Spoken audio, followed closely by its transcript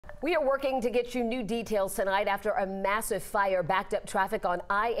We are working to get you new details tonight after a massive fire backed up traffic on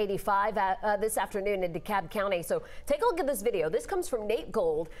I-85 this afternoon in DeKalb County. So take a look at this video. This comes from Nate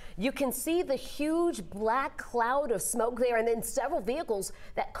Gold. You can see the huge black cloud of smoke there and then several vehicles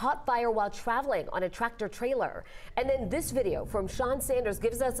that caught fire while traveling on a tractor trailer. And then this video from Sean Sanders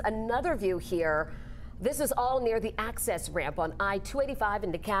gives us another view here. This is all near the access ramp on I-285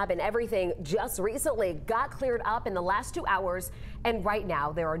 in DeKalb, and everything just recently got cleared up in the last 2 hours. And right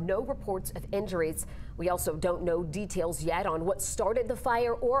now, there are no reports of injuries. We also don't know details yet on what started the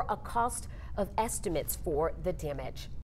fire or a cost of estimates for the damage.